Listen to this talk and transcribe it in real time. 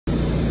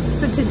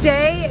So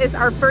today is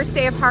our first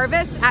day of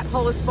harvest at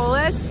Holus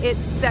Bolus.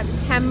 It's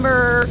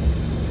September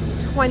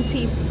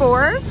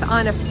 24th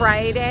on a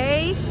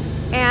Friday,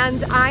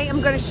 and I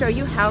am going to show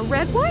you how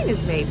red wine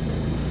is made.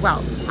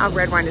 Well, how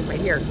red wine is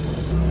made here.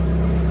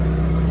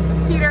 This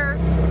is Peter.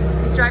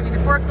 He's driving the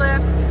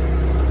forklift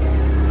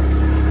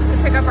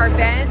to pick up our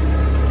bins.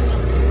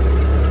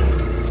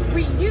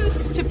 We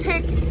used to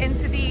pick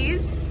into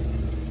these,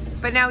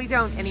 but now we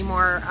don't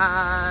anymore.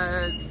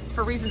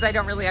 For reasons I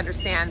don't really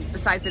understand,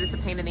 besides that it's a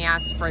pain in the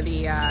ass for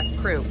the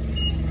crew.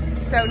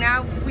 So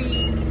now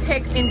we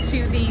pick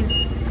into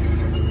these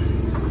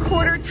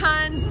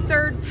quarter-ton,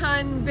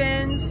 third-ton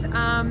bins.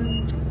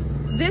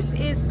 This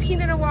is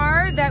Pinot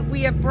Noir that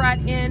we have brought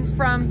in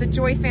from the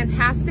Joy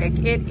Fantastic.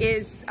 It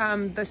is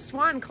the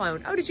Swan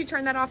clone. Oh, did you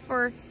turn that off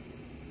for?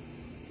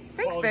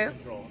 Thanks, Quality Boo.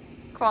 control.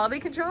 Quality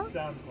control?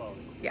 Sound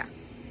quality. Yeah.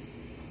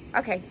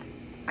 Okay,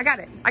 I got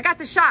it. I got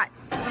the shot.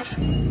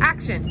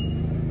 Action.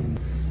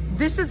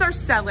 This is our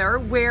cellar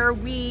where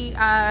we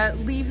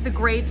leave the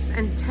grapes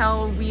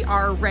until we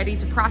are ready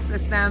to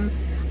process them.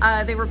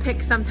 They were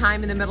picked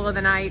sometime in the middle of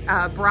the night,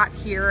 brought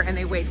here, and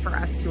they wait for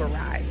us to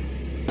arrive.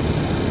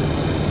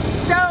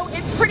 So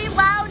it's pretty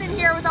loud in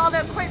here with all the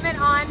equipment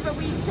on, but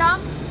we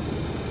dump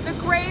the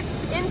grapes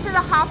into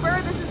the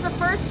hopper. This is the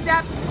first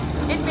step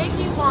in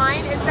making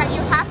wine, is that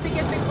you have to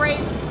get the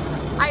grapes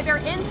either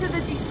into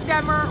the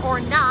destemmer or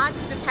not,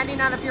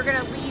 depending on if you're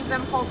gonna leave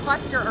them whole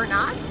cluster or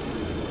not.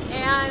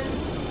 And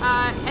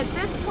at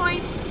this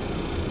point,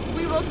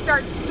 we will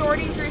start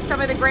sorting through some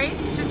of the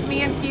grapes. Just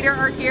me and Peter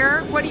are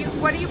here. What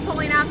are you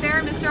pulling out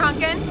there, Mr.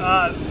 Hunkin?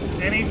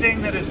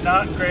 Anything that is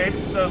not grapes,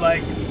 so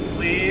like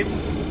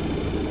leaves,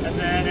 and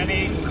then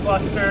any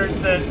clusters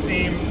that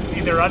seem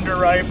either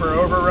underripe or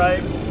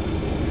overripe.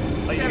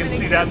 Like you can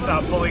see that's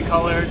not fully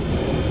colored.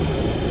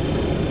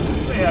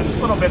 So yeah, just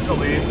little bits of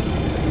leaves.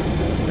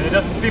 And it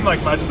doesn't seem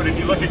like much, but if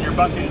you look at your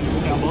bucket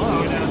down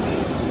below,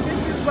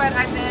 this is what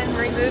I've been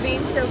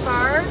removing so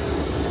far.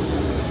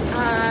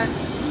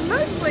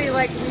 Mostly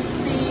like we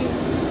see,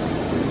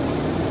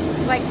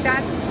 like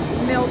that's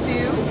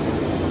mildew.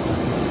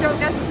 Don't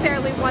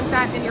necessarily want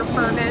that in your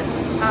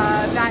ferments.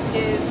 That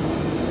is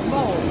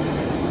mold.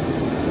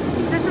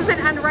 This is an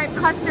unripe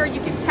cluster.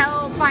 You can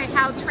tell by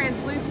how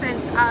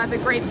translucent the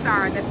grapes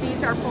are that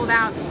these are pulled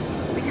out,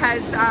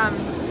 because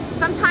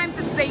sometimes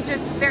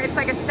it's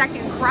like a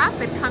second crop.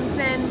 It comes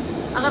in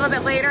a little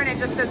bit later and it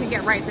just doesn't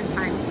get ripe in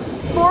time.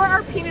 For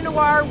our Pinot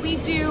Noir, we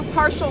do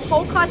partial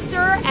whole cluster,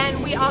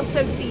 and we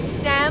also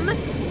destem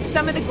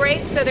some of the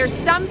grapes. So there's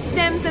some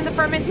stems in the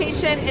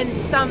fermentation and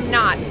some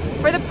not.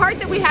 For the part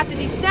that we have to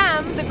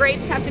destem, the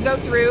grapes have to go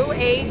through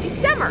a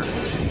destemmer.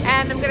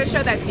 And I'm gonna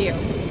show that to you.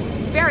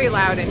 It's very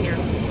loud in here.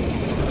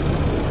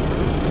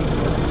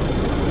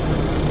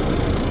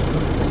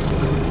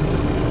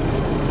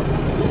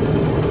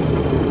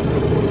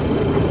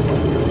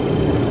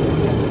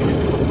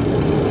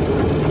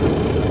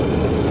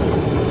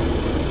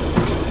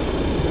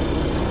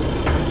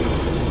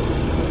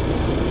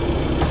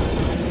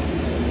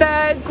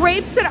 The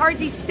grapes that are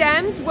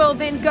destemmed will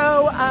then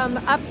go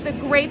up the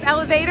grape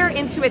elevator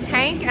into a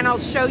tank, and I'll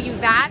show you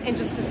that in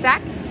just a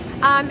sec.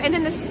 And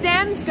then the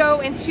stems go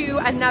into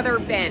another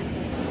bin.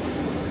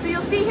 So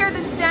you'll see here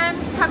the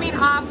stems coming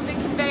off the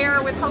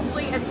conveyor with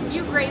hopefully as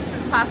few grapes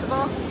as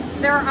possible.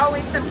 There are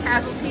always some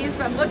casualties,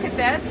 but look at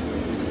this.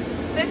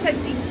 This has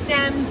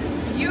destemmed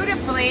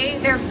beautifully.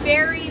 There are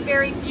very,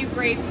 very few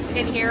grapes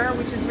in here,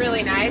 which is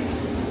really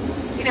nice.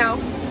 You know,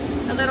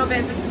 a little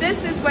bit. But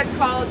this is what's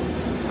called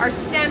our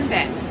stem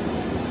bin.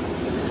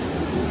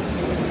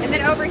 And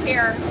then over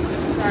here,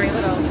 sorry,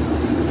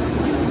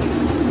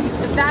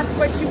 that's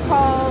what you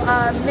call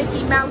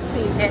Mickey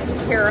Mousing it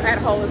here at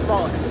Holus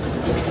Bolus.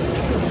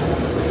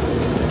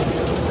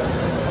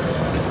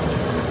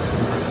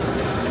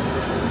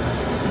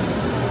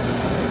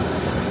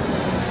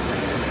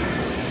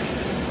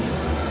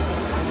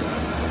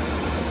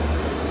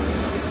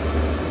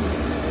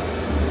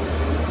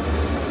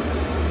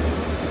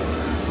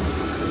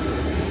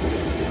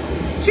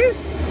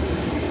 Juice.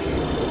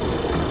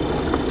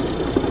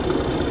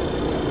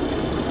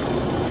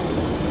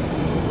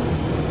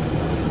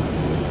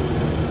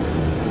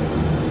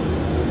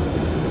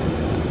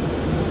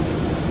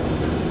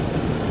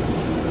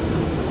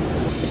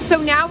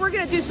 So now we're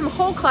going to do some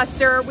whole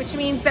cluster, which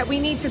means that we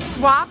need to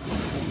swap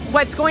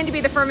what's going to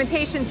be the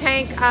fermentation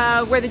tank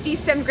where the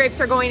destemmed grapes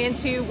are going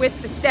into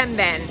with the stem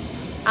bin.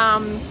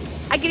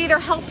 I can either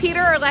help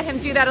Peter or let him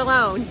do that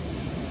alone.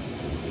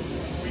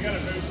 We gotta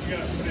put it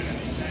in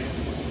the tank.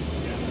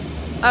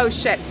 Yeah. Oh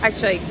shit,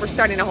 actually, we're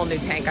starting a whole new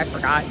tank, I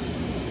forgot.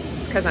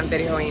 It's because I'm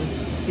videoing.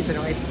 He's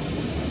annoyed.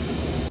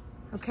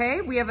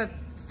 Okay, we have a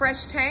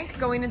fresh tank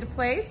going into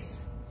place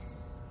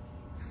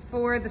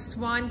for the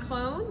Swan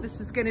clone.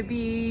 This is gonna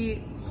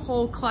be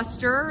whole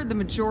cluster, the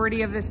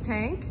majority of this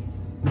tank.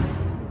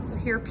 So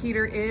here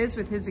Peter is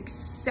with his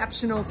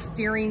exceptional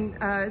steering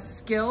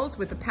skills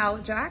with the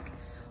pallet jack.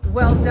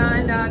 Well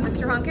done,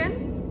 Mr.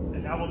 Hunkin.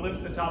 And now we'll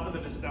lift the top of the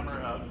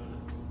destemmer up,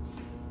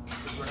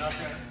 because we're not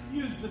gonna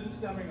use the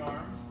destemming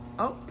arms.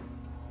 Oh.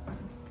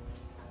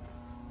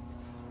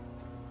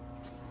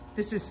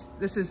 This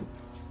is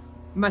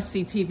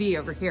must-see TV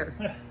over here.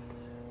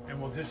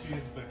 And we'll just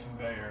use the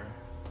conveyor.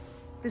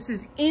 This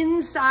is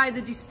inside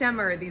the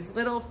destemmer, these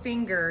little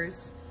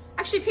fingers.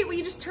 Actually, Pete, will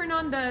you just turn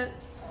on the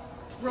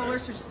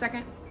rollers for just a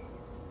second?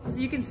 So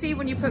you can see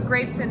when you put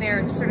grapes in there,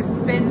 it sort of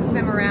spins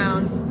them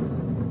around.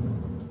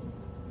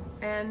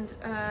 And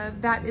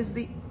that is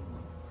the,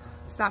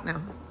 stop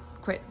now,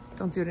 quit,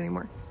 don't do it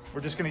anymore.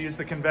 We're just gonna use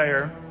the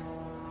conveyor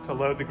to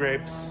load the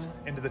grapes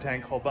into the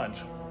tank whole bunch.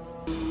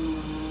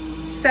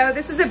 So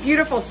this is a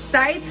beautiful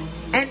sight,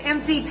 an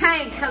empty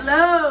tank.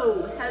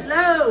 Hello,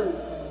 hello.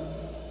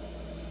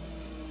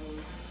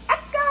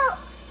 Echo,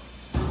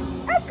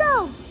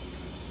 echo.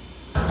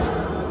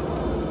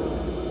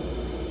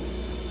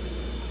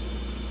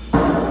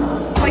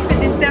 Like the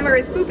destemmer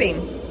is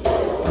pooping.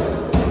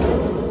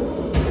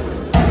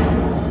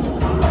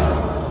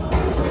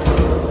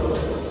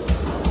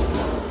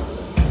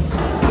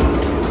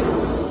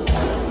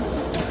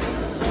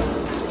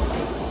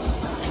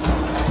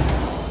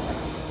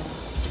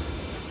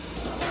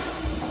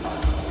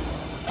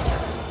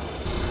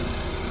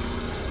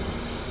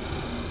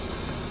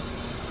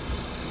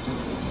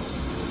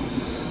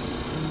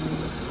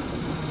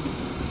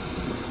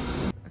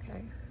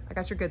 I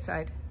got your good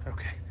side.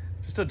 Okay,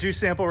 just a juice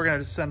sample we're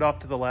gonna send off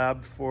to the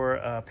lab for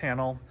a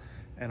panel,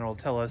 and it'll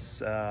tell us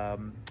the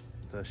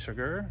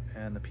sugar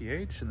and the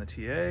pH and the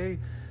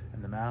TA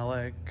and the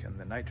malic and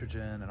the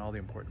nitrogen and all the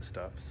important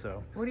stuff.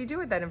 So what do you do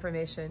with that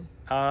information?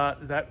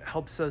 That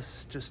helps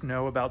us just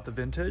know about the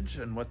vintage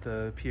and what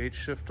the pH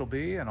shift will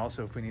be, and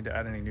also if we need to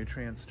add any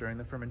nutrients during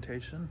the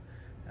fermentation.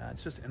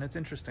 It's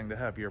interesting to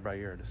have year by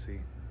year to see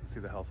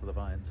the health of the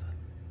vines.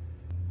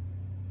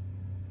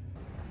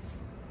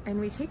 And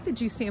we take the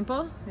juice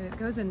sample and it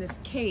goes in this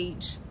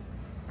cage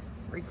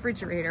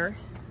refrigerator.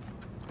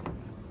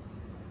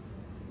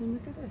 And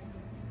look at this.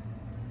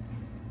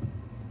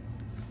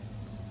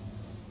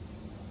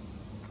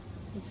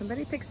 And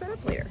somebody picks that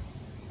up later.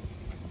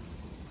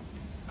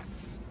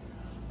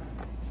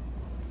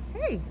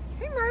 Hey,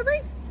 hey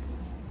Marley.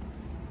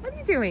 What are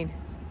you doing?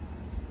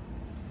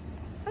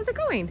 How's it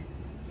going?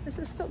 This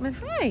is Stiltman.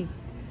 Hi.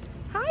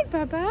 Hi,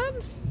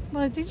 Bub.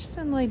 Well, did your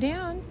son lay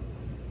down?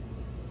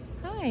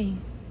 Hi.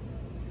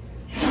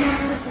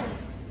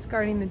 It's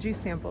guarding the juice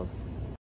samples.